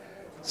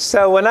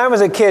So when I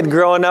was a kid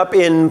growing up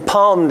in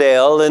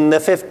Palmdale in the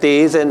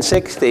 50s and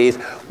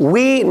 60s,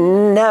 we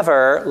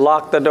never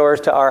locked the doors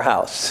to our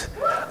house.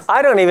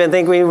 I don't even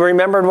think we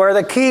remembered where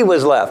the key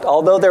was left.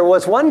 Although there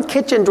was one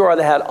kitchen drawer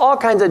that had all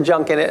kinds of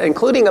junk in it,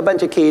 including a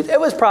bunch of keys. It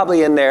was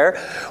probably in there.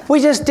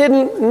 We just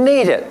didn't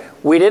need it.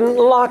 We didn't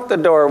lock the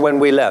door when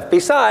we left.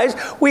 Besides,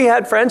 we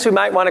had friends who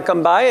might want to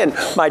come by, and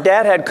my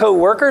dad had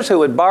co-workers who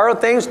would borrow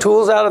things,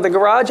 tools out of the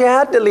garage. You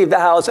had to leave the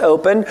house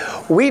open.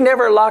 We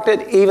never locked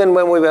it even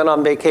when we went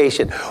on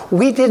vacation.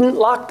 We didn't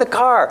lock the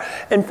car.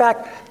 In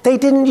fact, they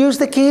didn't use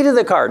the key to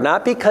the car,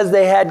 not because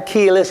they had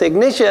keyless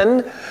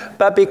ignition,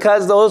 but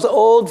because those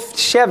old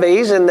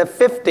Chevys in the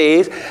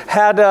 50s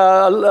had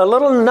a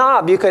little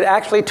knob you could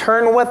actually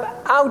turn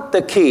without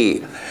the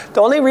key.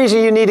 The only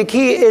reason you need a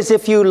key is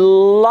if you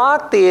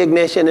lock the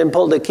ignition and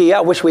pull the key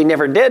out, which we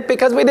never did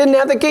because we didn't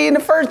have the key in the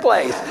first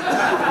place.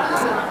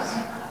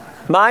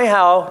 My,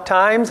 how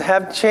times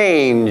have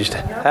changed,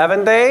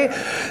 haven't they?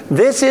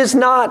 This is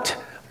not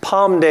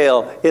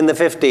Palmdale in the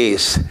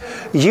 50s.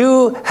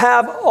 You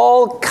have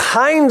all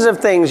kinds of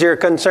things you're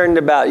concerned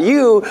about.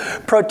 You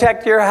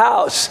protect your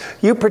house.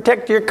 You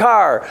protect your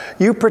car.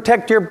 You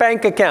protect your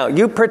bank account.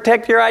 You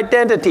protect your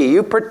identity.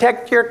 You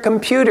protect your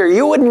computer.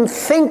 You wouldn't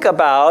think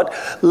about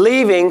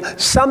leaving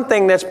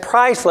something that's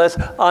priceless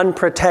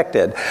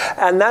unprotected.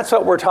 And that's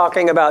what we're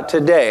talking about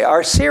today.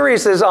 Our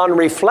series is on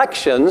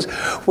reflections.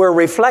 We're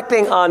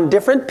reflecting on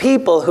different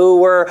people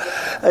who were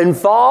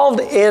involved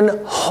in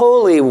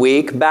Holy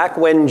Week back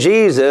when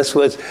Jesus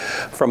was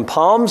from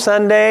Palm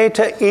Sunday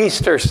to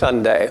Easter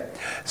Sunday.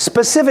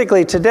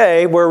 Specifically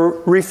today,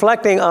 we're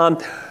reflecting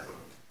on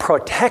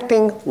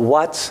protecting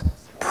what's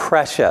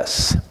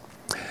precious.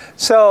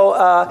 So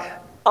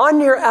on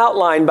your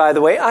outline, by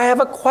the way, I have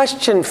a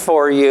question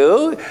for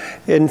you.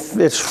 And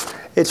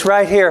it's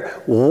right here.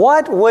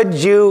 What would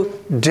you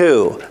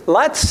do?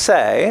 Let's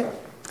say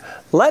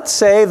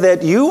that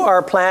you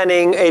are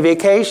planning a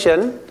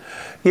vacation.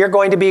 You're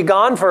going to be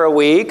gone for a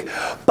week,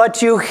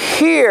 but you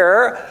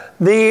hear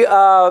the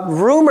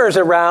rumors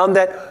around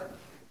that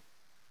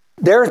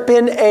there's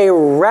been a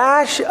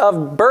rash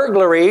of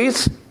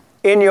burglaries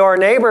in your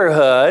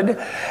neighborhood,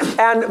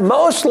 and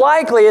most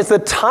likely, it's the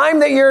time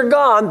that you're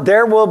gone,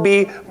 there will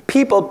be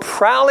people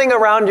prowling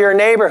around your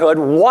neighborhood.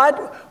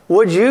 What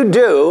would you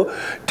do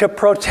to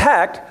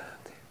protect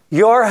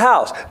your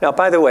house? Now,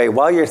 by the way,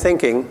 while you're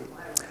thinking,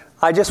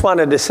 I just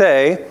wanted to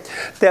say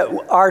that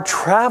our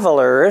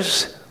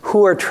travelers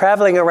who are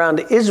traveling around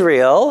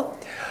Israel,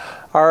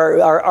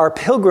 our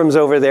pilgrims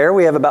over there,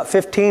 we have about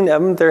 15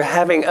 of them. They're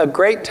having a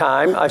great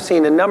time. I've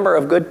seen a number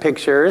of good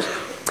pictures.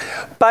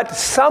 But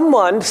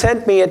someone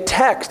sent me a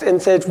text and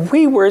said,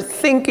 we were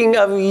thinking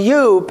of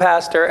you,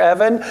 Pastor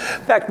Evan. In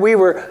fact, they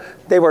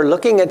were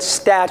looking at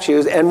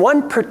statues, and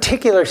one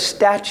particular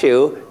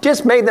statue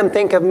just made them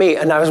think of me.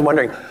 And I was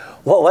wondering,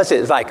 what was it?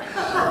 It's like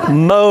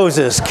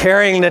Moses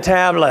carrying the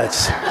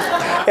tablets,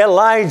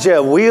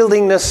 Elijah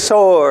wielding the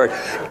sword,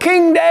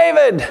 King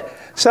David.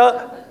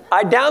 So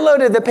I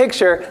downloaded the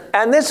picture,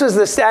 and this was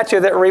the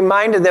statue that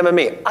reminded them of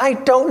me. I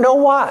don't know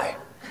why.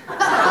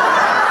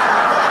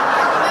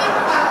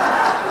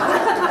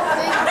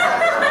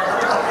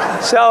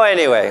 So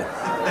anyway,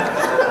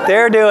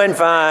 they're doing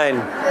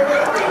fine.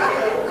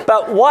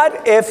 But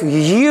what if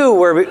you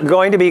were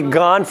going to be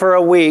gone for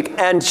a week,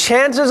 and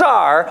chances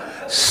are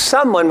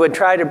someone would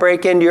try to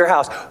break into your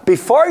house?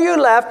 Before you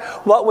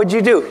left, what would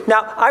you do?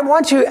 Now, I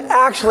want you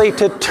actually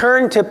to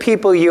turn to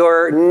people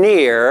you're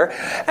near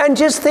and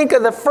just think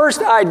of the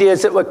first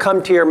ideas that would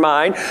come to your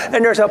mind.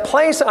 And there's a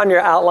place on your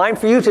outline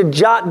for you to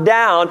jot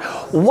down,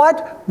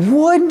 what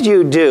would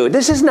you do?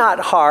 This is not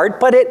hard,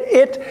 but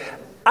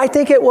I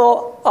think it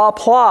will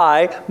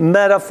apply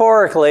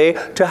metaphorically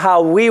to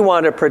how we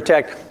want to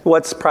protect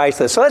what's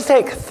priceless. So let's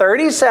take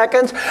 30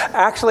 seconds,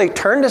 actually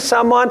turn to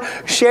someone,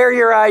 share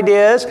your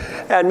ideas,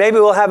 and maybe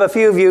we'll have a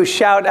few of you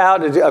shout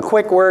out a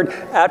quick word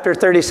after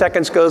 30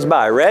 seconds goes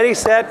by. Ready,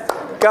 set,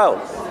 go.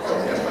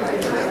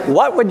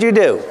 What would you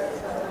do?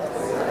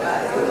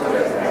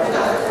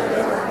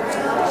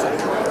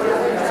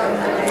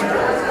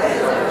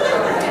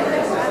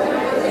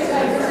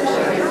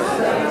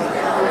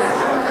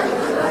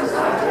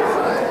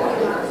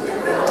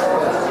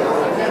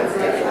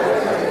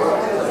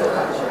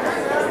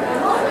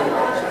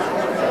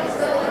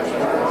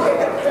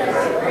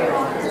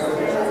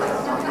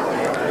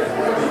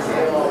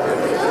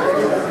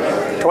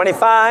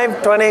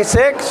 $25,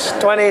 $26,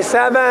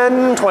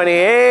 $27,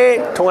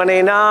 $28,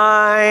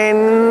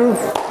 $29,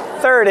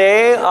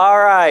 $30. All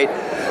right.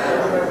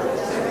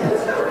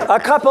 A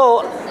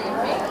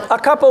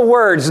couple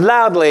words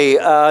loudly.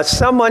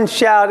 Someone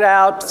shout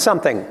out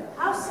something.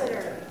 House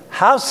sitter.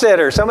 House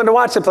sitter. Someone to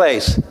watch the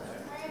place.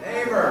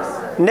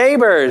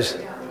 Neighbors.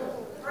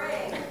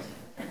 Pray.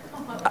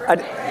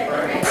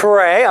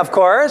 Pray, of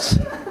course.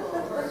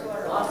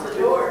 Lock the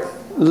doors.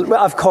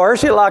 Of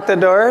course, you lock the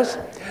doors.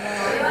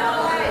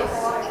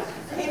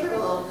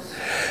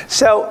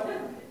 So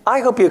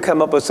I hope you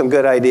come up with some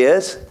good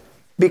ideas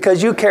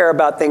because you care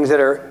about things that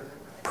are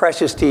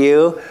precious to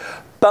you.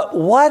 But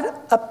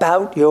what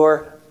about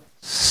your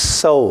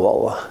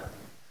soul?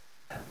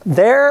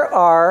 There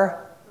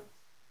are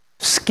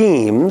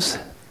schemes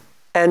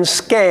and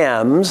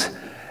scams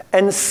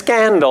and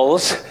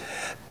scandals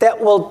that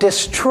will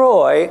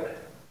destroy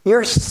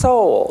your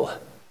soul.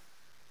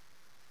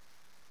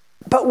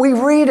 But we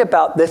read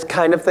about this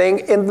kind of thing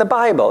in the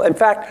Bible. In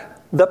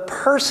fact, the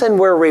person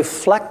we're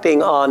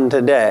reflecting on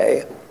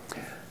today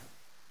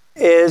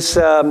is,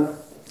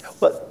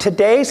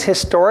 today's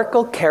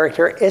historical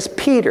character is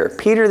Peter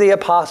the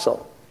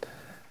Apostle.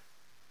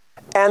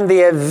 And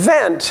the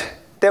event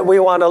that we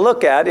want to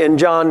look at in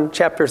John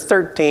chapter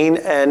 13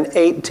 and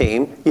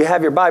 18, you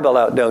have your Bible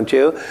out, don't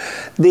you?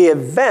 The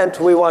event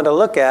we want to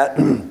look at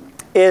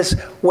is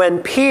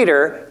when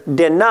Peter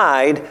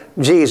denied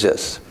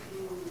Jesus.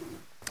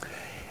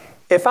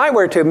 If I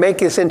were to make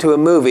this into a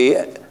movie,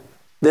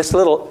 this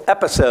little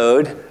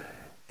episode,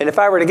 and if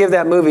I were to give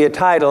that movie a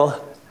title,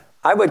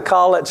 I would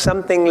call it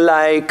something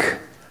like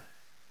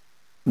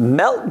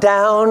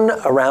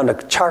Meltdown Around a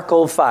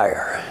Charcoal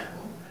Fire.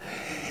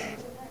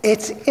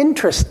 It's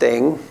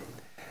interesting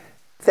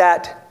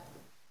that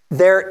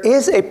there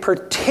is a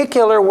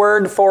particular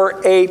word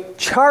for a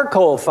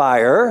charcoal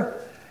fire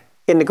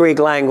in the Greek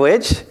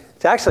language.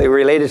 It's actually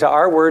related to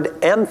our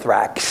word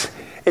anthrax.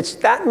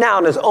 That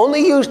noun is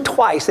only used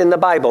twice in the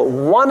Bible.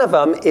 One of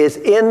them is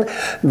in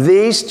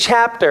these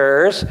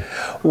chapters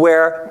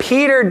where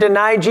Peter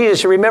denied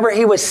Jesus. Remember,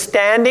 he was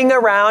standing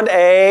around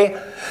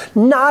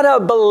not a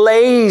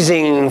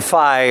blazing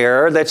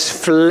fire that's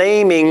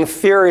flaming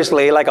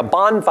furiously like a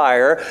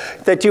bonfire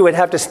that you would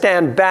have to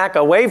stand back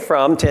away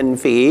from 10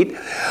 feet,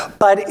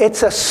 but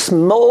it's a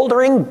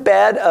smoldering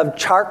bed of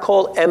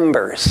charcoal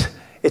embers.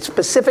 It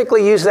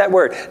specifically uses that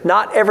word.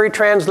 Not every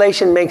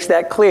translation makes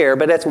that clear,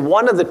 but it's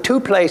one of the two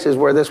places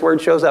where this word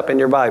shows up in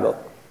your Bible.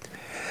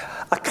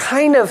 A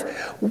kind of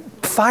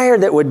fire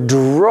that would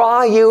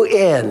draw you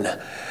in,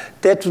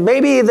 that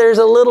maybe there's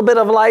a little bit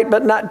of light,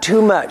 but not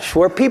too much,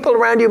 where people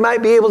around you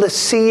might be able to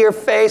see your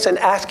face and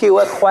ask you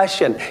a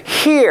question.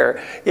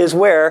 Here is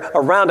where,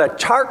 around a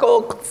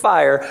charcoal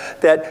fire,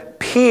 that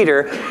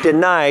Peter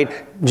denied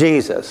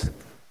Jesus.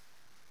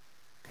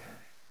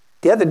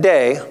 The other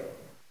day,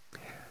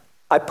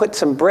 I put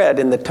some bread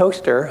in the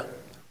toaster,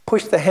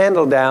 pushed the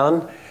handle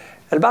down,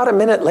 and about a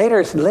minute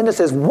later, Linda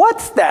says,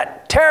 "What's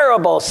that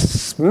terrible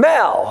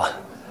smell?"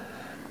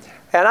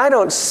 And I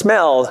don't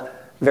smell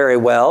very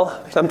well.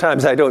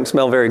 Sometimes I don't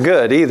smell very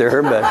good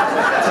either, but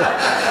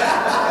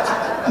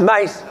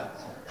my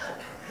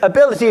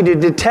ability to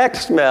detect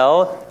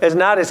smell is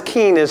not as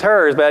keen as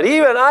hers, but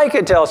even I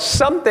could tell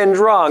something's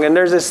wrong, and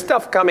there's this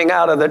stuff coming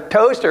out of the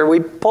toaster. We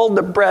pulled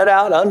the bread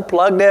out,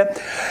 unplugged it,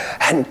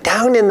 and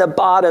down in the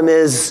bottom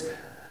is,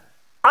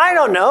 I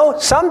don't know,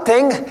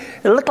 something.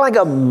 It looked like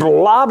a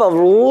blob of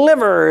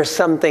liver or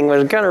something. It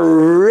was kind of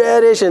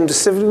reddish, and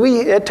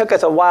it took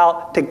us a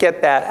while to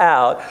get that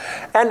out.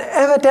 And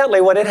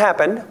evidently what had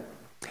happened,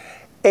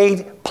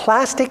 a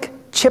plastic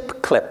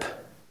chip clip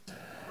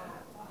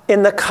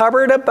in the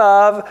cupboard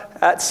above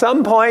at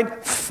some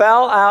point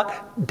fell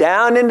out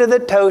down into the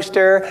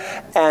toaster,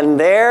 and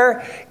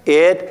there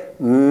it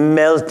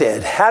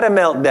melted. Had a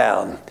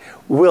meltdown.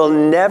 We'll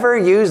never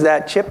use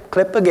that chip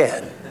clip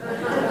again.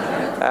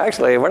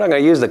 Actually, we're not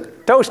going to use the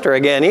toaster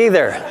again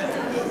either.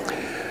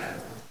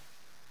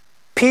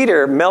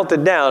 Peter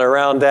melted down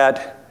around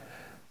that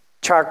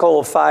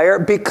charcoal fire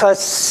because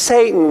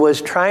Satan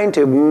was trying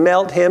to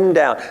melt him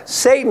down.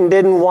 Satan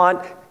didn't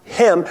want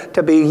him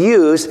to be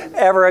used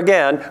ever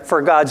again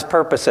for God's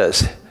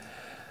purposes.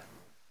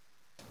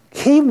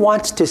 He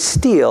wants to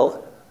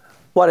steal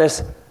what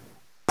is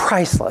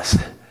priceless.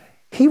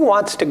 He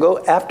wants to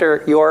go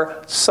after your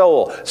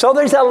soul. So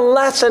there's a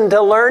lesson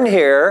to learn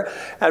here,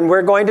 and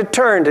we're going to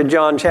turn to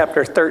John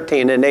chapter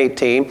 13 and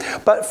 18.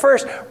 But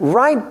first,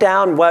 write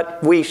down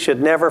what we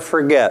should never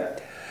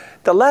forget.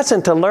 The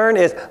lesson to learn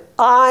is,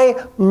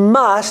 I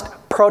must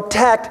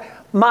protect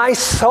my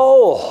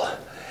soul,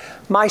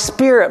 my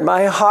spirit,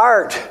 my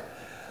heart.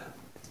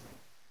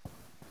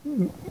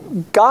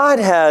 God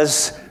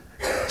has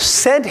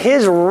sent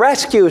his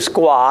rescue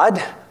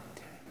squad,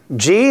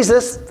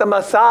 Jesus the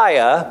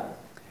Messiah,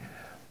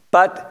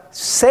 but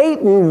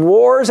Satan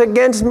wars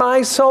against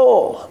my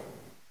soul.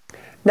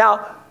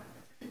 Now,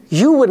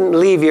 you wouldn't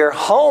leave your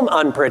home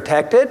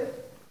unprotected,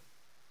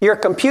 your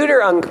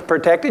computer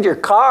unprotected, your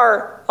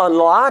car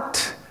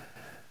unlocked.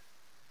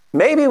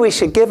 Maybe we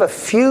should give a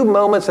few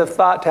moments of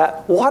thought to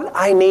what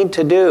I need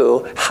to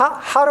do.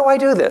 How do I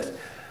do this?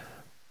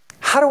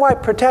 How do I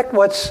protect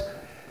what's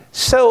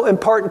so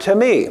important to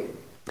me?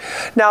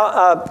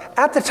 Now,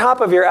 at the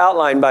top of your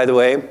outline, by the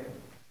way,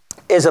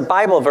 is a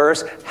Bible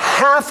verse,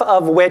 half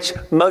of which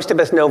most of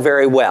us know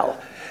very well.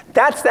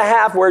 That's the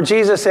half where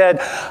Jesus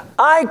said,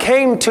 I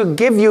came to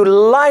give you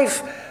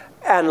life,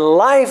 and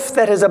life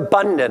that is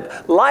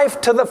abundant, life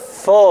to the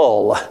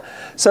full,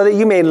 so that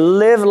you may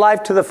live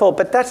life to the full.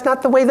 But that's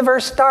not the way the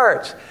verse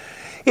starts.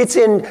 It's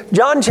in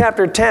John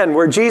chapter 10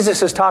 where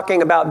Jesus is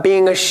talking about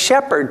being a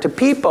shepherd to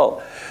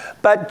people.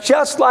 But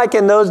just like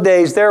in those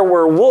days, there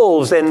were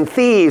wolves and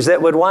thieves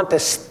that would want to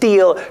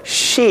steal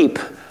sheep.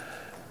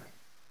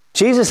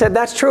 Jesus said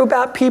that's true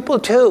about people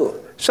too.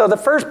 So the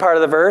first part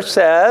of the verse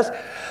says,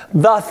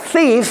 the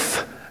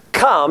thief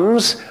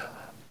comes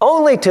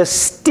only to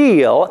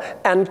steal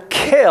and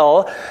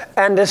kill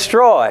and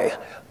destroy.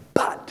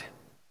 But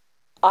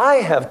I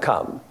have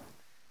come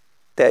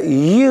that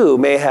you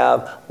may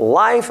have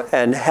life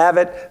and have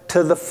it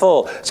to the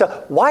full. So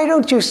why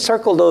don't you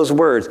circle those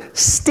words?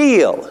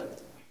 Steal,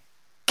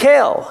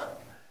 kill,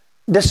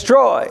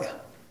 destroy.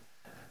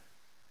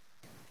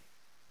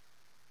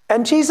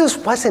 And Jesus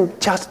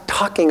wasn't just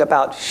talking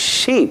about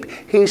sheep.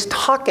 He's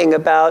talking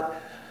about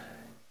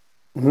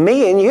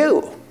me and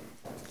you.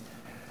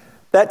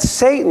 That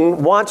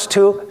Satan wants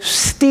to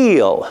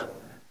steal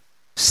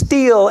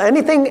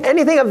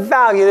anything of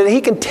value that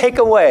he can take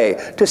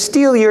away, to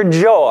steal your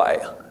joy,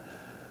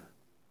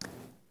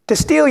 to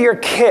steal your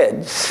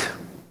kids,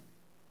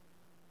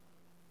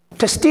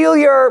 to steal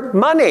your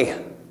money.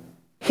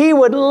 He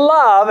would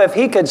love if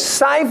he could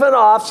siphon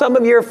off some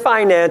of your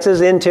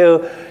finances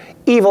into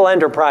evil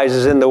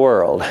enterprises in the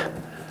world.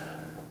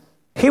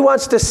 He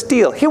wants to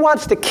steal. He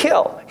wants to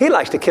kill. He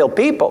likes to kill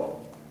people.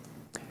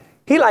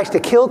 He likes to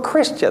kill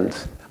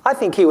Christians. I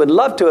think he would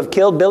love to have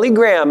killed Billy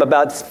Graham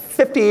about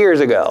 50 years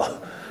ago.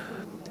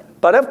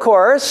 But of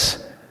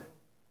course,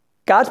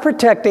 God's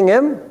protecting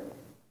him.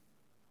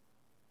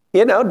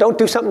 You know, don't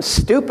do something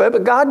stupid,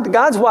 but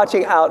God's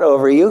watching out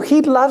over you.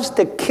 He loves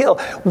to kill.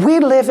 We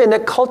live in a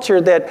culture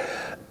that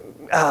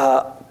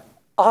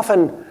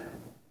often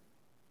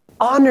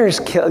honors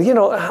kill. You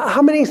know,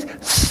 how many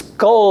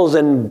skulls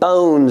and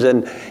bones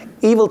and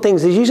evil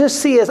things did you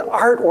just see as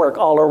artwork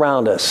all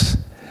around us?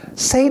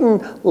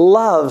 Satan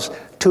loves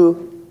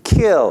to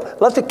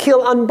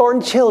kill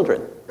unborn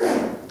children.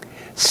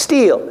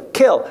 Steal,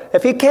 kill.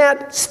 If he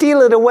can't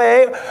steal it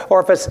away,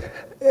 or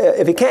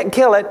if he can't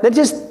kill it, then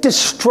just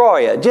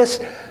destroy it.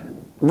 Just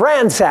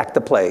ransack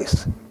the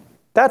place.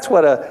 That's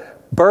what a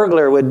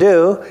burglar would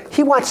do.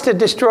 He wants to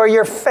destroy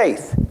your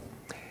faith.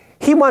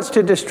 He wants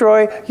to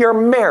destroy your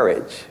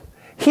marriage.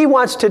 He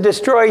wants to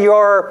destroy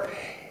your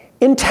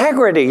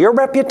integrity, your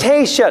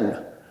reputation,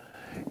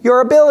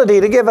 your ability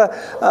to give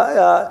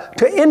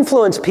to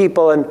influence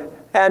people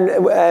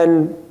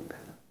and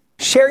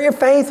share your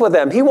faith with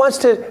them. He wants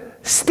to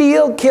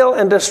steal, kill,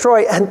 and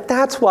destroy. And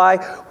that's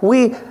why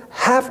we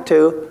have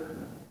to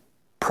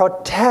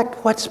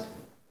protect what's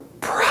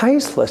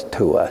priceless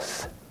to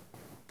us.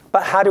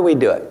 But how do we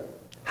do it?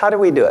 How do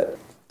we do it?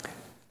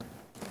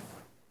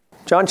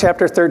 John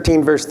chapter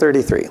 13, verse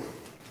 33.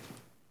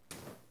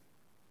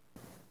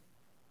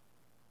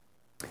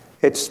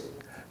 It's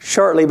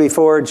shortly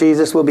before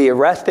Jesus will be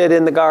arrested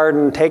in the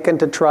garden, taken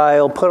to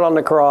trial, put on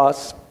the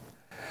cross.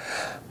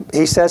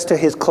 He says to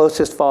his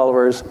closest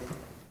followers,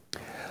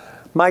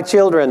 "My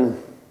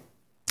children,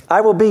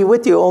 I will be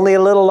with you only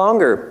a little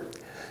longer.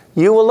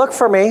 You will look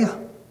for me.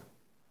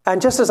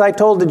 And just as I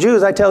told the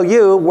Jews, I tell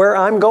you, where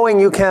I'm going,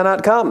 you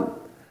cannot come."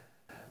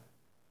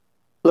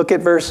 Look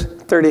at verse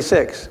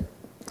 36.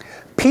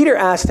 Peter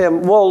asked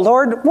him, "Well,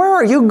 Lord, where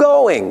are you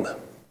going?"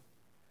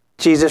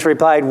 Jesus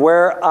replied,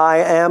 "Where I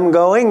am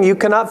going, you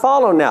cannot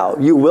follow now.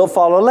 You will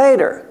follow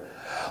later."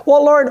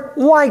 "Well, Lord,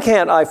 why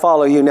can't I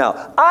follow you now?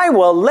 I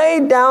will lay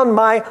down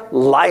my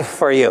life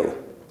for you."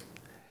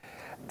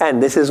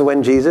 And this is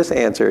when Jesus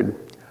answered,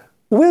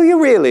 "Will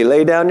you really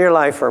lay down your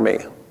life for me?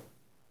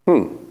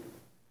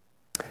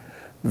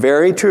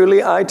 Very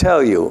truly I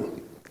tell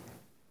you,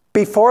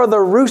 before the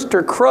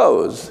rooster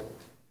crows,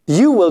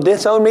 you will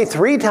disown me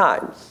 3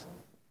 times.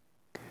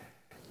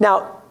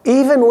 Now,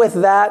 even with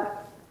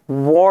that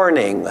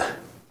warning,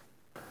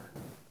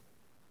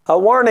 a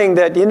warning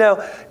that,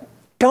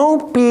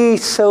 don't be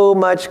so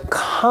much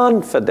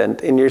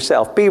confident in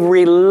yourself. Be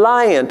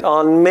reliant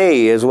on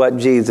me, is what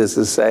Jesus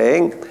is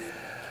saying.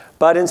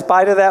 But in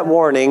spite of that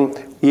warning,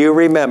 you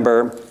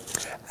remember,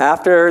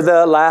 after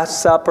the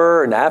Last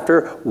Supper and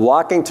after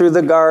walking through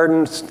the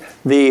gardens,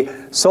 the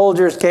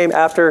soldiers came.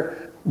 After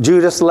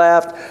Judas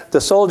left, the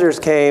soldiers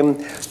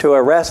came to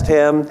arrest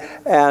him,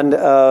 and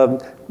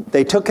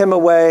they took him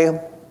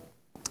away.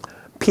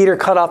 Peter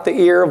cut off the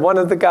ear of one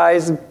of the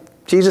guys.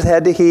 Jesus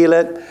had to heal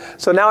it.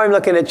 So now I'm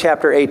looking at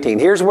chapter 18.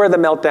 Here's where the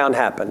meltdown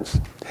happens.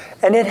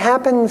 And it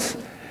happens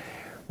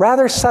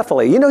rather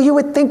subtly. You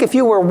would think if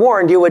you were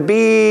warned, you would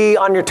be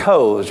on your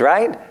toes,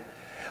 right?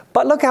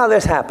 But look how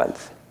this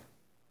happens.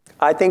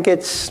 I think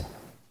it's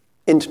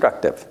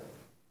instructive.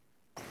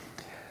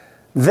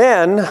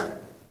 Then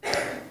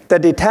the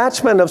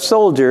detachment of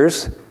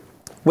soldiers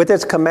with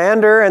its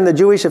commander and the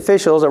Jewish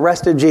officials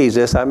arrested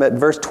Jesus. I'm at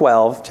verse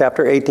 12,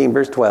 chapter 18,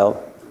 verse 12.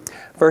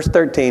 Verse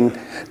 13,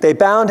 they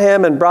bound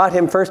him and brought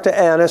him first to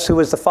Annas, who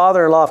was the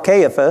father-in-law of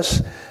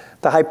Caiaphas,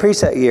 the high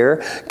priest that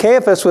year.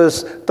 Caiaphas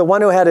was the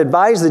one who had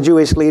advised the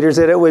Jewish leaders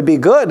that it would be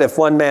good if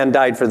one man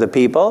died for the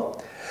people.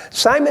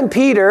 Simon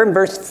Peter, in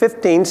verse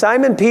 15,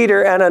 Simon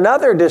Peter and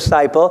another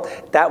disciple,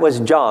 that was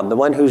John, the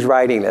one who's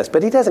writing this.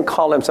 But he doesn't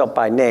call himself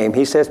by name.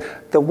 He says,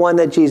 the one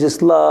that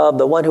Jesus loved,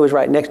 the one who was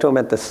right next to him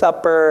at the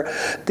supper,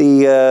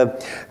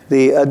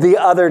 the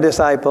other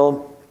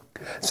disciple.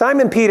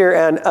 Simon Peter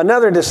and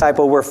another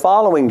disciple were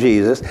following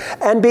Jesus,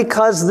 and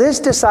because this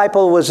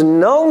disciple was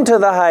known to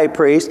the high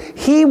priest,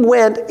 he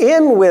went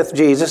in with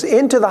Jesus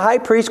into the high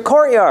priest's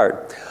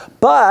courtyard.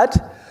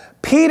 But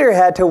Peter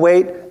had to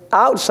wait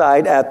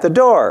outside at the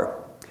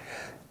door.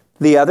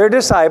 The other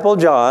disciple,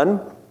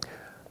 John,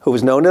 who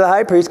was known to the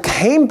high priest,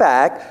 came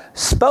back,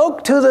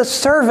 spoke to the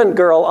servant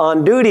girl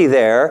on duty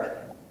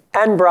there,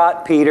 and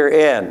brought Peter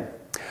in.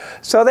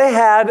 So they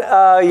had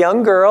a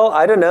young girl,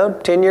 I don't know,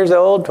 10 years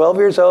old, 12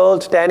 years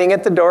old, standing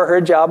at the door. Her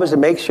job was to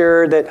make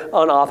sure that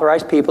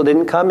unauthorized people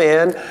didn't come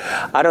in.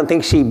 I don't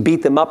think she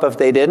beat them up if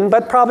they didn't,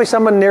 but probably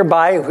someone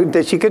nearby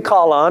that she could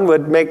call on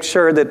would make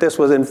sure that this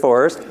was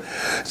enforced.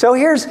 So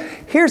here's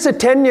a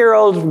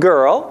 10-year-old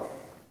girl.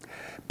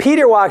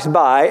 Peter walks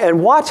by,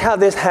 and watch how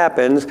this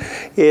happens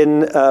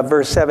in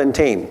verse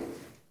 17.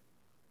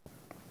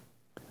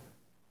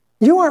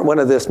 You aren't one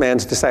of this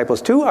man's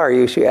disciples too, are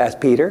you? She asked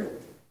Peter.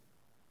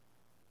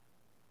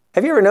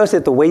 Have you ever noticed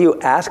that the way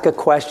you ask a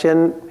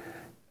question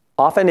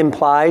often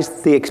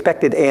implies the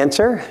expected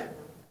answer?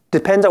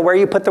 Depends on where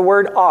you put the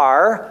word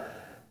are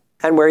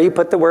and where you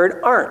put the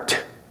word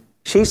aren't.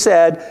 She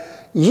said,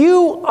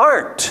 you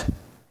aren't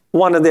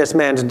one of this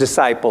man's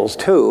disciples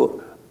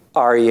too,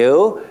 are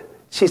you?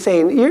 She's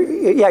saying,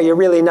 you're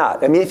really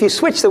not. I mean, if you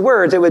switch the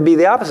words, it would be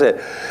the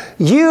opposite.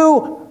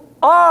 You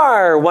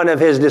are one of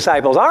his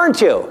disciples,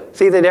 aren't you?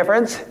 See the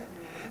difference?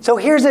 So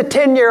here's a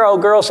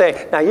 10-year-old girl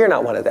saying, now you're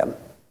not one of them.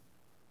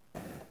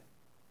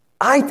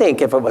 I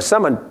think if it was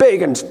someone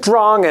big and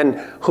strong and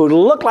who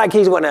looked like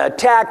he's going to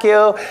attack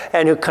you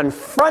and who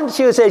confronts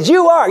you and says,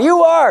 you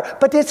are.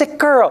 But it's a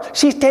girl.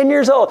 She's 10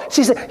 years old.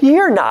 She said,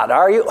 you're not,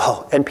 are you?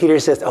 Oh, and Peter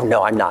says, oh,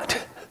 no, I'm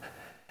not.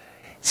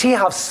 See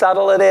how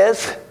subtle it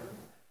is?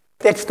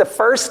 It's the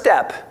first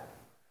step.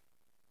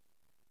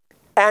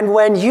 And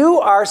when you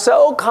are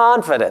so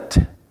confident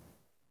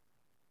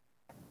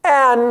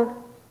and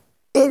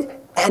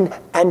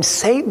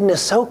Satan is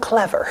so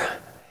clever,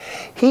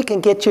 he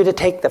can get you to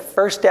take the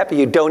first step and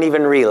you don't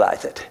even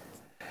realize it.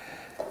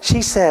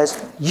 She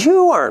says,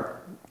 you aren't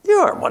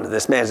one of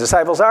this man's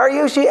disciples, are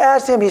you? She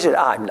asked him. He said,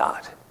 I'm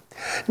not.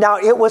 Now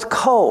it was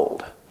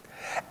cold,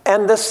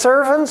 and the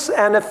servants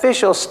and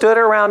officials stood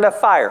around a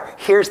fire.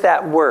 Here's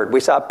that word.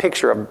 We saw a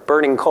picture of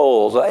burning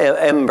coals,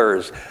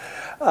 embers.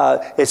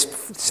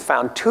 It's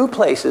found two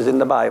places in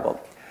the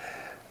Bible.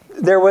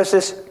 There was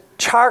this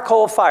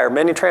charcoal fire.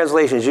 Many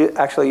translations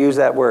actually use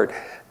that word.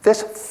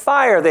 This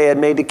fire they had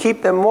made to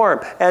keep them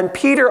warm. And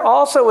Peter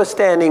also was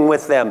standing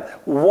with them,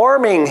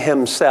 warming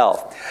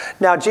himself.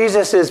 Now,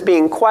 Jesus is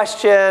being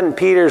questioned.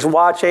 Peter's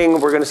watching.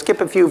 We're going to skip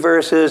a few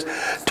verses.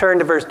 Turn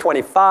to verse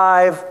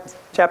 25,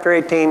 chapter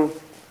 18.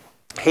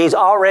 He's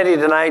already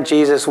denied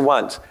Jesus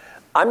once.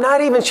 I'm not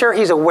even sure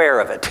he's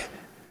aware of it.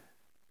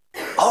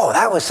 Oh,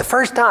 that was the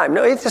first time.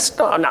 No, it's just,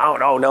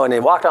 no. And he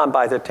walked on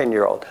by the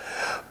 10-year-old.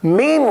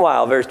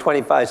 Meanwhile, verse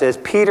 25 says,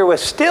 Peter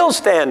was still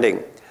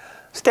standing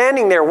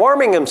there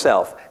warming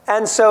himself.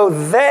 And so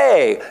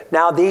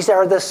now these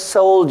are the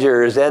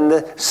soldiers and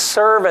the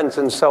servants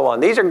and so on.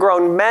 These are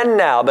grown men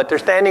now, but they're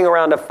standing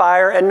around a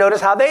fire. And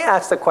notice how they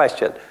ask the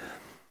question.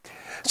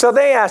 So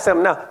they ask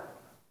him, now,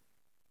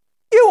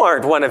 you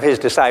aren't one of his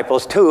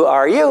disciples too,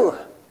 are you?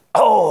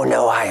 Oh,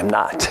 no, I am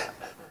not.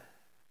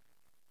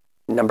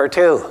 Number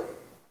 2.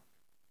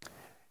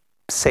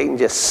 Satan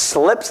just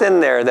slips in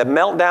there. The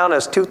meltdown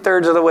is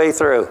 2/3 of the way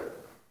through.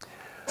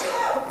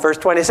 Verse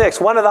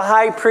 26, one of the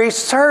high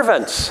priest's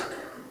servants,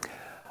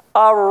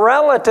 a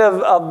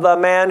relative of the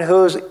man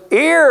whose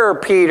ear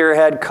Peter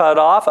had cut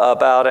off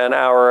about an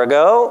hour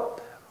ago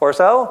or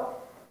so,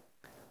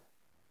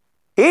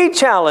 he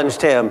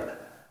challenged him.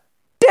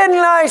 Didn't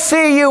I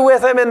see you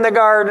with him in the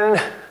garden?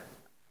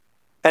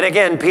 And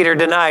again, Peter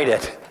denied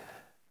it.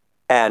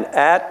 And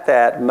at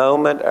that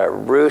moment, a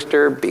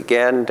rooster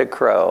began to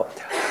crow.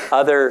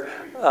 Other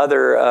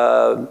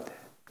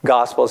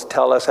Gospels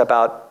tell us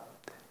about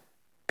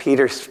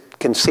Peter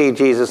can see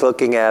Jesus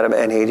looking at him,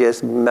 and he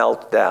just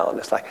melts down.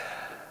 It's like,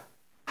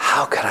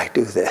 how could I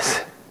do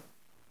this?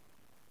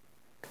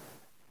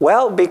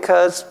 Well,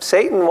 because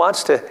Satan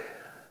wants to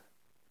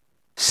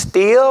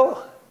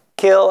steal,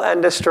 kill,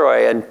 and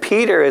destroy. And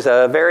Peter is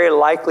a very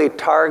likely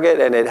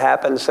target, and it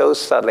happens so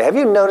subtly. Have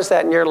you noticed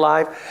that in your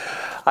life?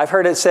 I've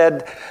heard it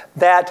said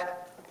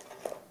that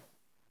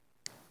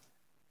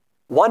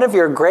one of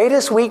your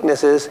greatest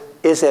weaknesses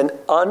is an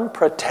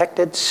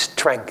unprotected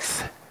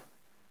strength.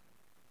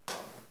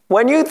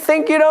 When you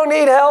think you don't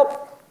need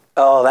help,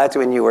 that's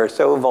when you were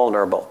so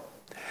vulnerable.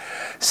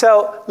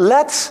 So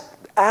let's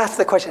ask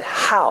the question,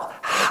 how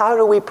how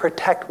do we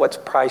protect what's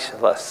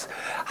priceless?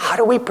 How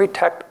do we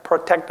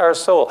protect our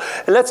soul?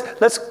 And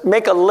let's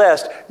make a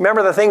list.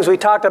 Remember the things we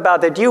talked about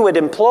that you would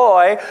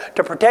employ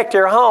to protect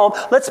your home.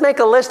 Let's make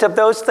a list of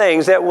those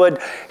things that would,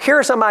 here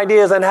are some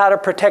ideas on how to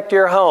protect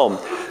your home.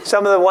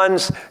 Some of the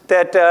ones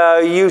that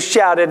you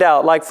shouted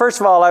out. Like, first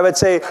of all, I would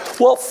say,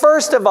 well,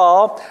 first of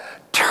all,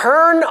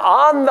 turn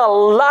on the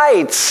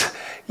lights.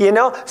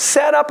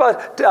 Set up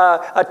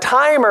a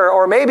timer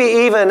or maybe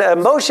even a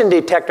motion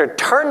detector.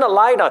 Turn the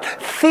light on.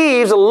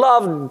 Thieves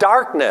love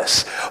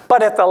darkness.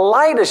 But if the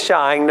light is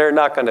shining, they're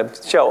not going to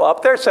show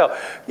up there. So,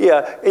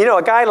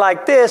 a guy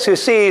like this who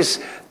sees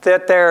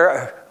that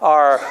there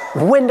are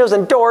windows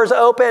and doors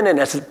open and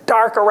it's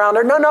dark around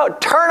there. No,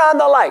 turn on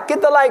the light. Get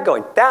the light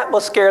going. That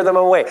will scare them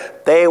away.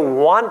 They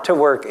want to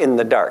work in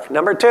the dark.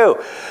 Number 2,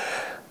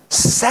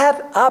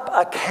 set up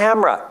a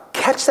camera.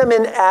 Catch them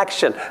in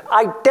action.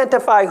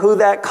 Identify who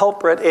that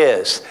culprit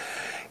is.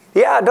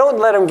 Yeah, don't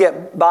let them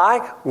get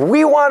by.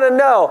 We want to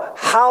know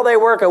how they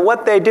work and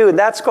what they do.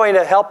 That's going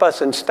to help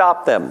us and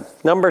stop them.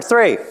 Number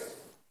 3,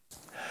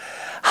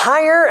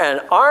 hire an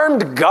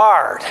armed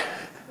guard.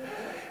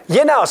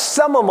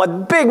 Someone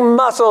with big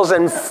muscles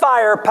and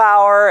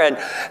firepower and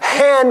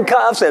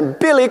handcuffs and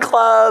billy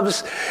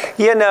clubs.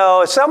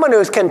 Someone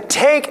who can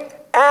take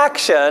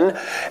action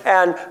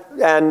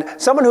and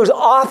someone who's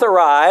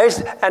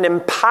authorized and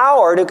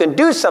empowered who can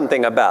do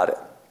something about it.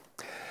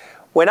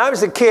 When I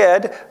was a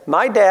kid,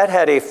 my dad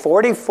had a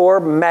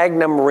 .44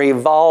 Magnum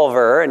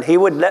revolver, and he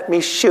would let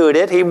me shoot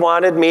it. He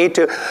wanted me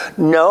to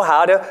know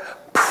how to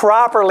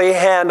properly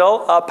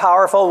handle a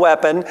powerful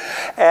weapon.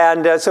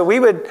 And so we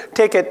would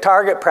take it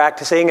target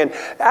practicing, and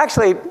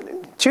actually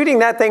shooting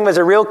that thing was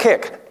a real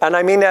kick. And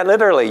I mean that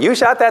literally. You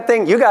shot that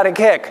thing, you got a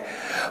kick.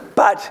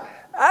 But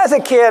as a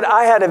kid,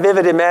 I had a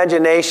vivid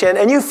imagination,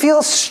 and you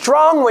feel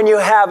strong when you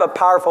have a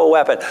powerful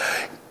weapon.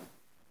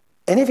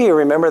 Any of you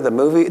remember the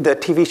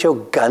TV show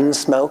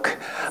Gunsmoke?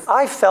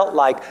 I felt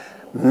like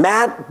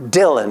Matt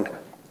Dillon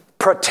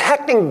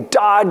protecting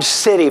Dodge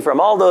City from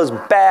all those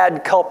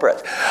bad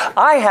culprits.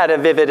 I had a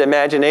vivid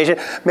imagination.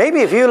 Maybe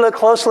if you look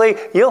closely,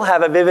 you'll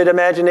have a vivid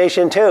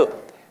imagination too.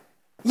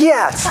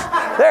 Yes,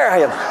 there I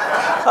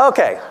am.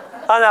 Okay,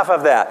 enough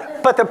of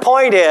that. But the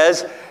point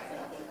is,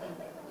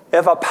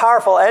 if a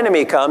powerful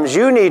enemy comes,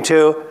 you need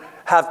to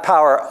have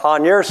power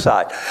on your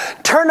side.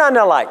 Turn on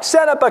the light,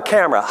 set up a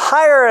camera,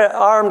 hire an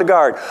armed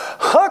guard,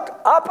 hook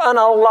up an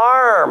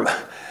alarm.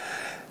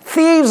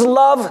 Thieves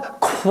love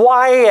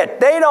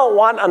quiet. They don't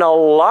want an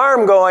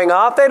alarm going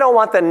off. They don't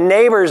want the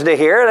neighbors to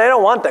hear. They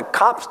don't want the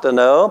cops to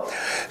know.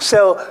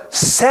 So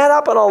set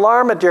up an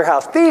alarm at your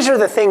house. These are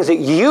the things that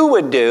you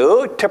would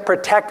do to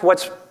protect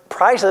what's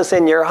priceless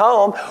in your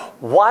home.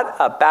 What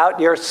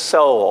about your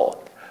soul?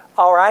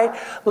 All right,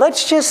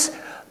 let's just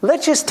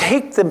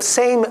take the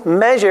same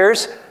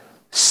measures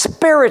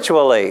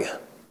spiritually.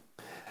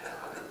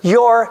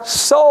 Your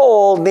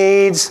soul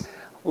needs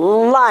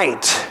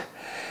light.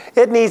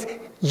 It needs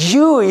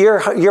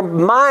your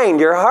mind,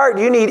 your heart.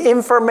 You need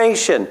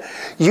information.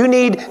 You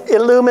need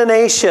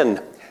illumination.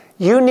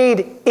 You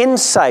need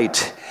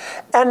insight.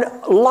 And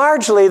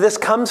largely this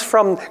comes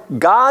from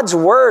God's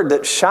word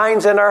that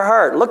shines in our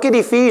heart. Look at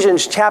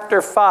Ephesians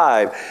chapter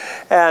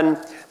 5. And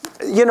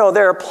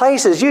there are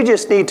places you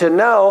just need to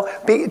know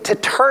to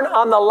turn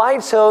on the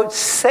light so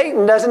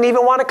Satan doesn't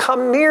even want to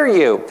come near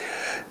you.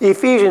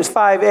 Ephesians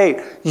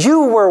 5:8.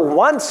 You were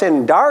once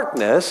in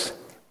darkness,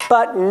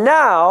 but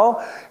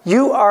now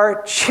you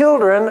are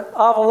children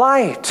of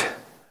light.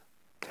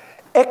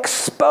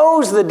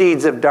 Expose the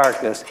deeds of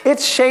darkness.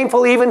 It's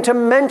shameful even to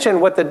mention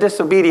what the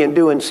disobedient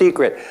do in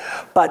secret.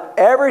 But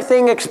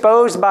everything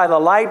exposed by the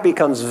light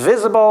becomes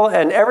visible,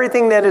 and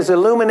everything that is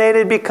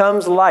illuminated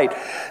becomes light.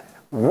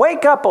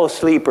 Wake up, O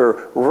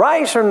sleeper,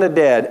 rise from the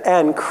dead,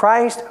 and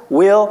Christ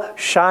will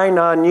shine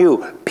on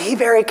you. Be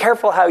very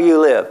careful how you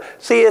live.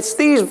 See, it's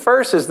these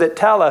verses that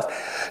tell us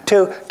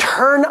to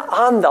turn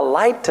on the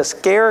light to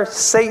scare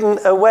Satan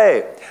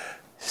away.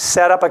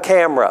 Set up a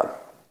camera.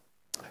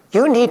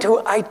 You need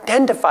to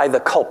identify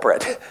the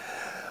culprit.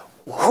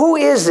 Who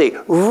is he?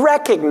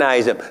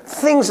 Recognize him.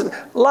 A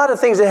lot of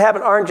things that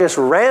happen aren't just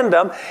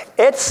random.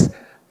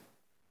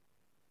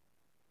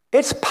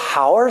 It's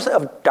powers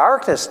of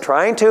darkness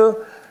trying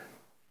to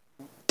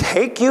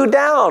take you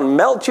down,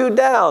 melt you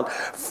down.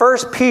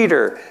 1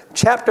 Peter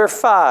chapter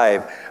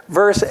 5,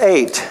 verse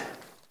 8.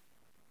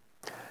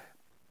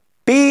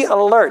 Be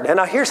alert. And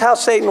now here's how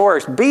Satan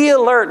works. Be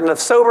alert and of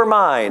sober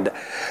mind.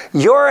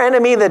 Your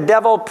enemy, the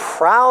devil,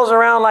 prowls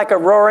around like a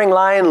roaring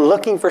lion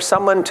looking for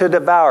someone to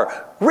devour.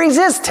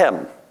 Resist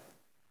him.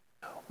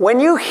 When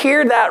you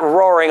hear that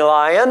roaring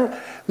lion,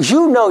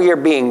 you know you're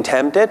being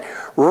tempted.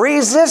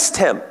 Resist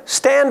him.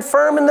 Stand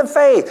firm in the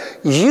faith.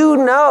 You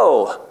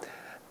know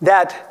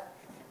that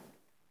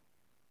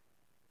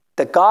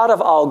the God of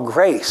all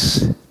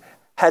grace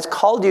has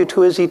called you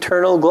to his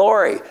eternal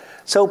glory.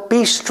 So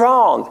be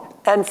strong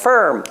and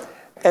firm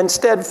and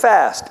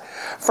steadfast.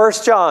 1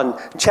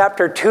 John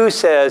chapter 2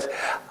 says,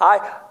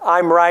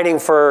 I'm writing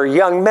for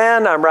young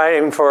men, I'm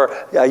writing for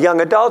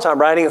young adults, I'm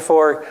writing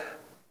for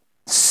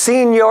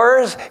seen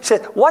yours. He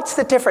said, what's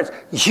the difference?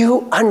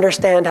 You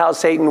understand how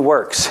Satan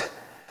works.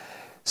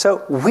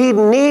 So we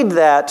need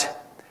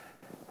that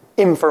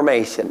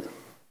information.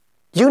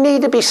 You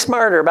need to be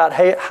smarter about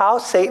how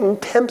Satan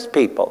tempts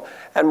people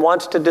and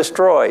wants to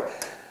destroy.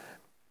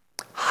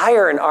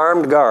 Hire an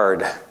armed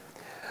guard.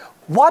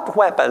 What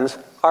weapons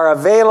are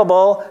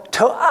available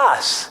to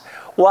us?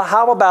 Well,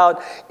 how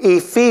about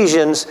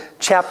Ephesians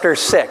chapter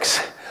 6?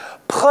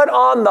 Put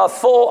on the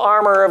full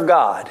armor of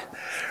God.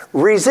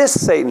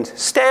 Resist Satan.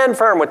 Stand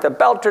firm with the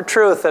belt of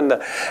truth and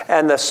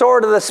the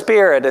sword of the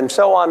Spirit, and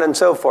so on and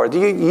so forth.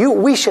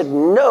 We should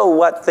know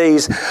what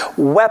these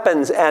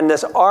weapons and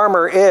this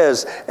armor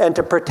is, and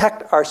to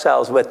protect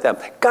ourselves with them.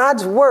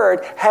 God's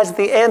word has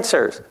the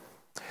answers.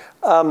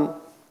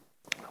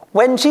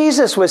 When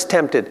Jesus was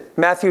tempted,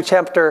 Matthew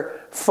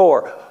chapter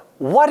 4,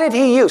 what did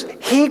he use?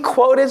 He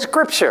quoted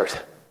scriptures.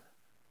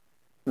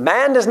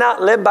 Man does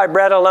not live by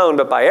bread alone,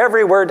 but by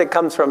every word that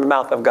comes from the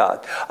mouth of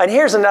God. And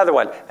here's another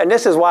one. And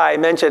this is why I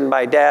mentioned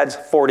my dad's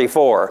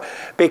 44.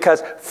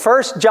 Because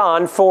 1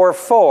 John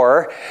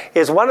 4:4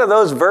 is one of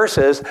those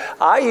verses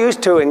I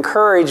used to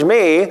encourage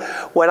me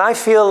when I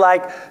feel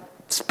like,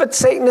 but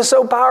Satan is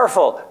so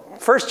powerful.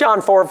 1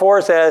 John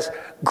 4:4 says,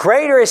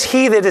 greater is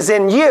he that is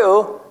in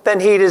you than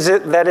he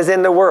that is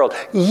in the world.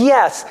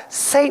 Yes,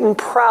 Satan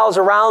prowls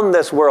around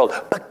this world,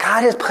 but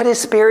God has put his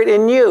Spirit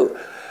in you.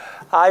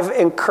 I've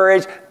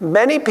encouraged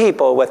many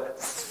people with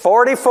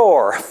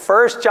 44,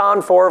 1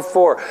 John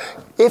 4:4.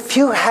 If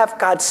you have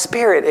God's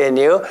Spirit in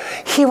you,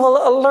 he will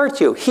alert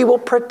you. He will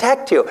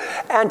protect you.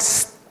 And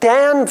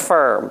stand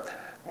firm.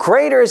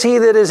 Greater is he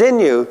that is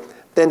in you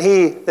than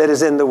he that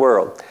is in the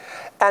world.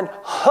 And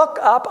hook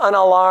up an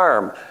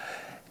alarm.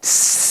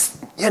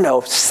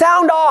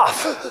 Sound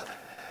off.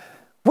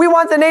 We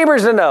want the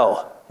neighbors to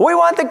know. We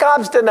want the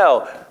cops to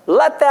know.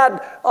 Let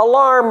that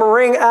alarm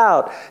ring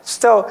out.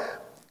 So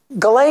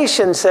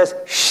Galatians says,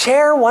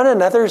 share one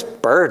another's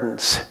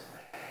burdens.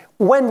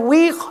 When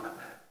we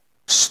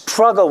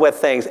struggle with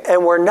things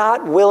and we're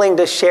not willing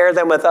to share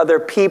them with other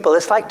people,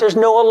 it's like there's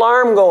no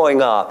alarm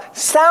going off.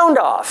 Sound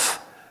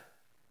off.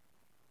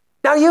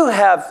 Now you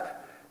have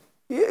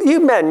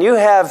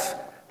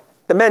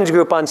the men's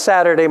group on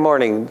Saturday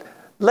morning.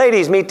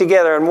 Ladies meet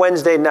together on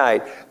Wednesday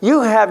night.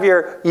 You have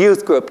your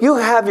youth group. You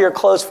have your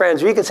close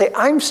friends where you can say,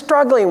 I'm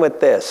struggling with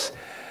this.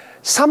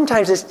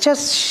 Sometimes it's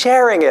just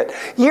sharing it.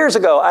 Years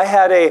ago, I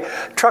had a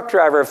truck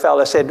driver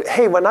fellow said,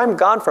 hey, when I'm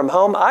gone from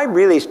home, I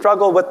really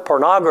struggle with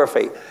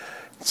pornography.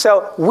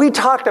 So we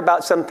talked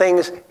about some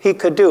things he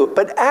could do.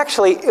 But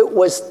actually, it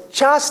was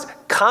just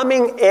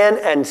coming in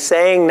and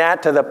saying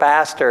that to the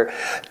pastor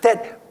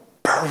that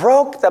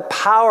broke the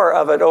power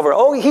of it over.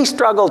 Oh, he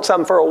struggled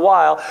some for a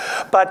while.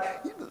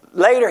 But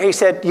later he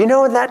said,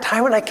 that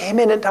time when I came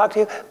in and talked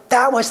to you,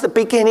 that was the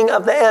beginning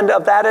of the end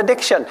of that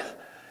addiction.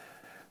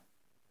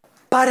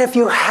 But if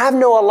you have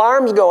no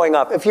alarms going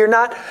up, if you're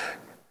not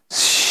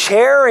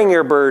sharing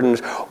your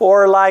burdens,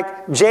 or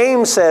like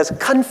James says,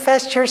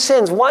 confess your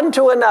sins one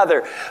to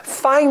another.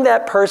 Find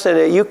that person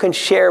that you can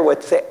share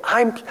with. Say,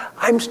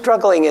 I'm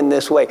struggling in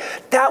this way.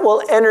 That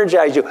will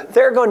energize you.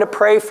 They're going to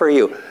pray for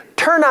you.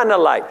 Turn on the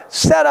light.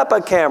 Set up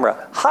a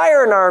camera.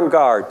 Hire an armed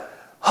guard.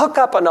 Hook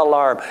up an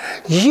alarm.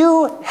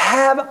 You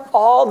have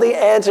all the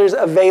answers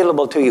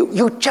available to you.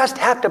 You just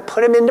have to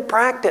put them into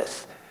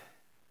practice.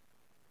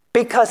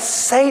 Because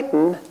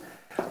Satan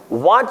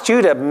wants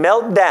you to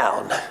melt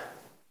down.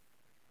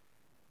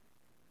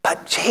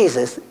 But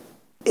Jesus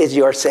is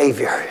your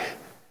Savior.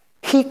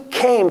 He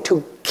came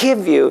to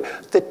give you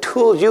the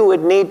tools you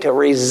would need to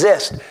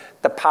resist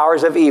the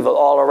powers of evil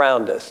all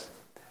around us.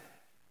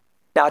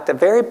 Now, at the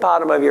very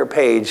bottom of your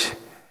page,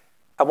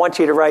 I want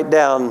you to write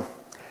down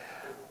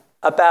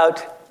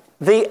about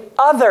the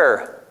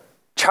other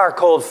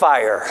charcoal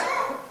fire.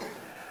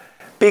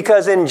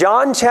 Because in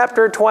John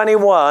chapter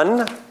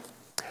 21,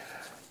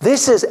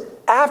 this is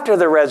after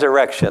the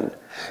resurrection.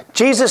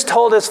 Jesus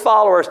told his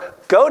followers,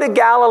 go to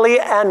Galilee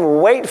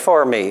and wait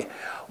for me.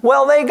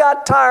 Well, they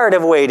got tired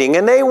of waiting,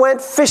 and they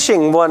went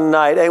fishing one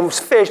night and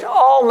fished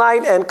all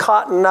night and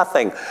caught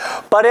nothing.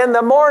 But in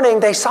the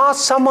morning, they saw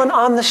someone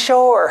on the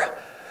shore.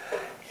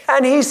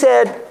 And he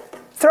said,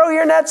 throw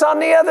your nets on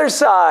the other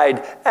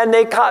side. And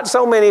they caught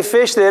so many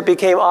fish that it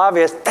became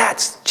obvious,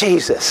 that's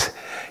Jesus.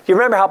 You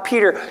remember how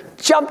Peter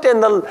jumped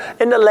in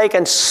the lake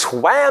and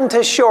swam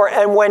to shore.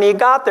 And when he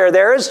got there,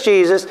 there is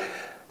Jesus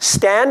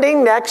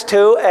standing next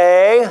to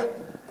it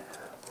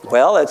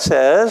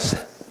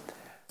says,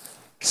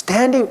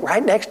 standing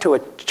right next to a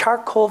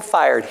charcoal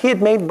fire. He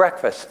had made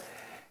breakfast.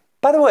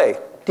 By the way,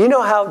 do you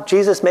know how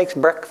Jesus makes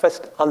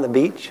breakfast on the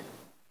beach?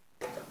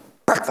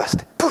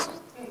 Breakfast. Poof.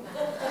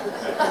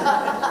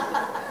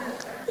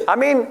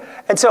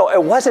 And so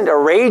it wasn't a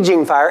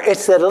raging fire.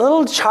 It's that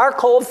little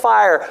charcoal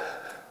fire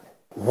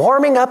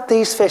warming up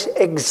these fish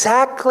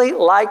exactly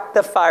like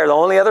the fire. The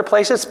only other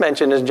place it's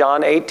mentioned is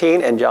John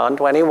 18 and John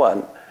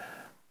 21.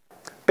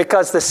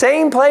 Because the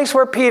same place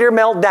where Peter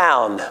melted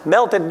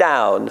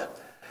down,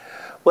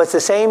 was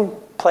the same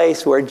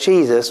place where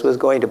Jesus was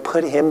going to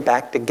put him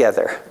back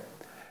together.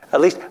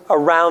 at least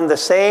around the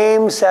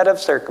same set of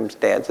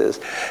circumstances.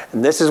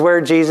 And this is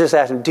where Jesus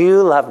asked him, do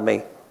you love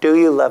me? Do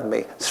you love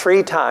me?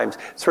 3 times.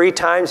 3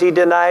 times he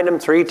denied him.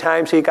 3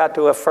 times he got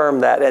to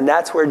affirm that. And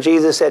that's where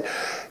Jesus said,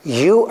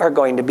 you are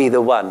going to be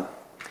the one.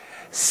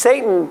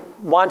 Satan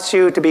wants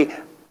you to be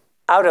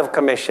out of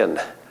commission.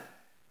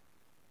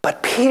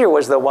 But Peter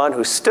was the one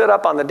who stood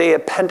up on the day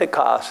of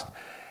Pentecost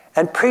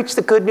and preached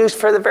the good news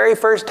for the very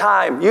first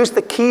time, used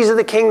the keys of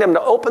the kingdom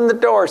to open the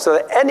door so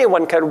that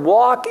anyone could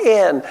walk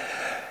in.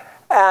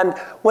 And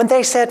when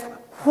they said,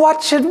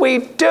 what should we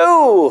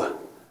do?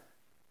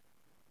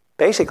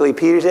 Basically,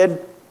 Peter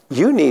said,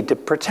 you need to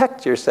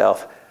protect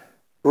yourself.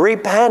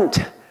 Repent.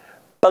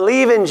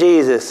 Believe in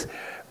Jesus.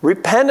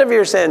 Repent of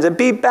your sins and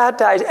be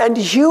baptized, and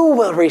you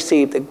will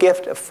receive the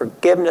gift of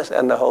forgiveness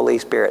and the Holy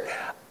Spirit.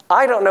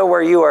 I don't know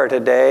where you are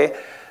today.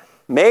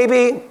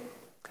 Maybe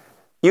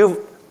you've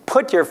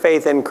put your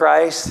faith in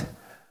Christ,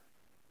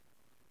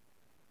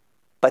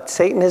 but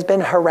Satan has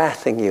been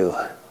harassing you.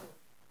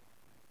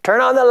 Turn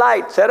on the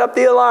light, set up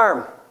the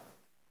alarm,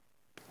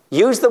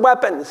 use the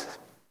weapons.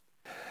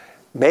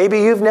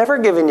 Maybe you've never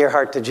given your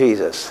heart to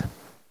Jesus.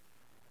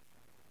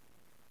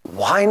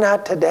 Why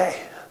not today?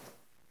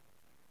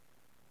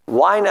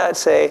 Why not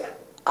say,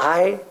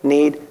 I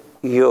need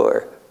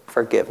your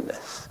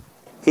forgiveness?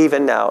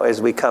 Even now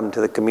as we come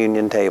to the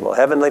communion table.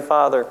 Heavenly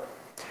Father,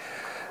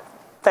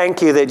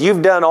 thank you that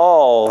you've done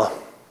all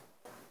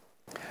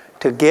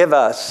to give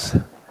us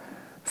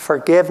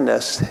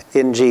forgiveness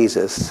in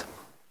Jesus.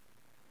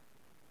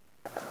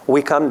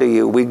 We come to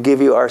you. We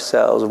give you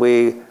ourselves.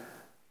 We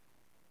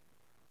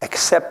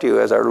accept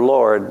you as our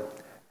Lord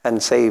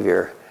and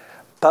Savior.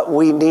 But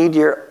we need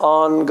your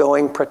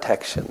ongoing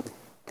protection.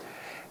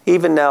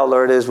 Even now,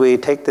 Lord, as we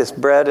take this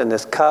bread and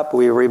this cup,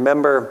 we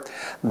remember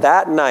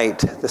that night,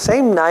 the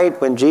same night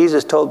when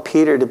Jesus told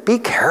Peter to be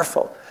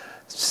careful.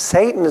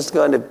 Satan is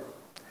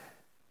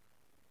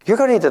you're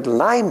going to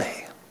deny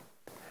me.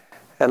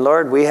 And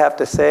Lord, we have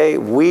to say,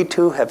 we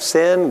too have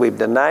sinned. We've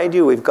denied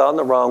you. We've gone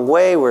the wrong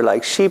way. We're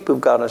like sheep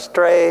who've gone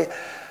astray,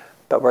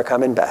 but we're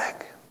coming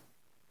back.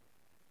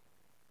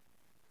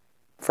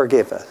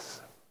 Forgive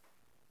us.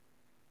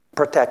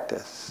 Protect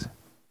us.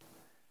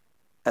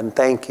 And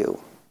thank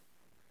you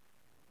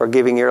for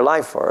giving your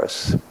life for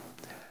us.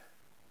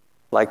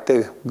 Like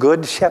the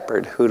good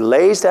shepherd who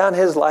lays down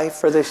his life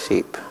for the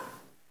sheep.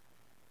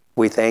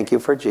 We thank you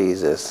for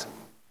Jesus.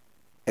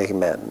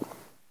 Amen.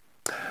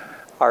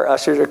 Our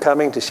ushers are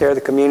coming to share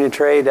the communion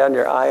tray down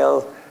your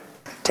aisle.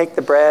 Take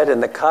the bread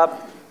and the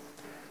cup.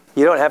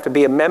 You don't have to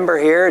be a member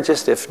here.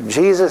 Just if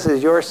Jesus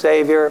is your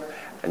Savior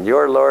and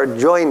your Lord,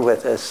 join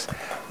with us.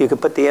 You can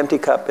put the empty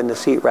cup in the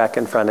seat rack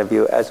in front of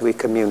you as we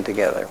commune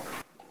together.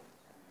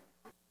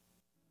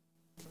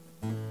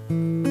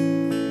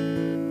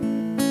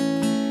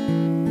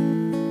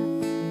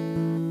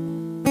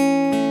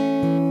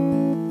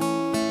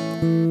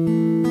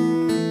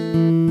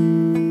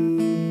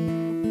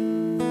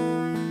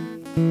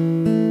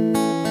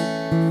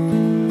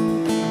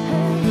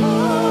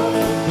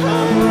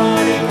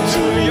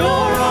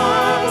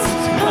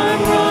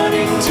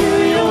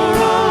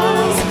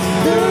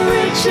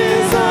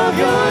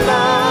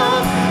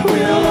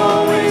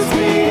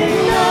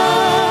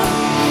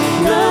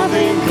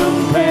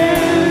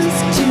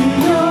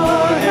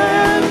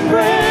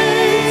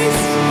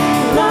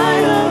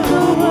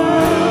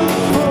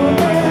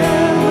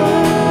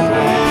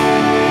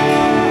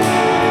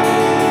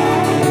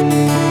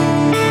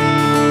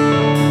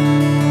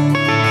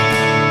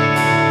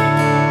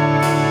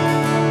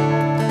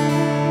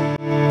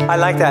 I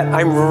like that.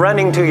 I'm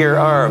running to your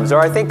arms. Or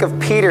I think of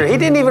Peter. He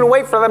didn't even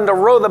wait for them to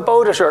row the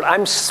boat ashore.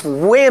 I'm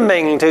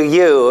swimming to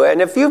you.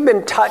 And if you've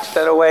been touched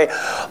in a way,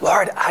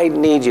 Lord, I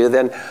need you,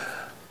 then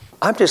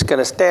I'm just going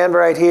to stand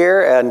right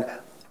here. And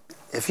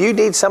if you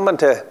need someone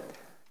to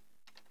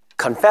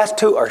confess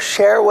to or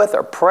share with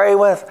or pray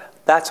with,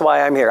 that's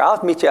why I'm here.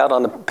 I'll meet you out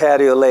on the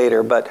patio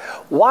later. But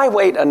why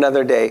wait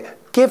another day?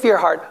 Give your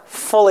heart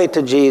fully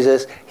to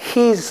Jesus.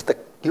 He's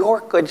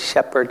your good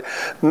shepherd.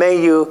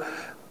 May you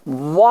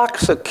walk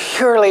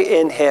securely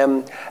in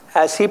him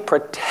as he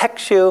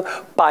protects you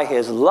by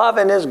his love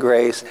and his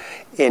grace.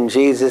 In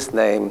Jesus'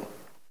 name,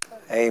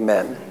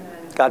 amen.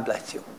 God bless you.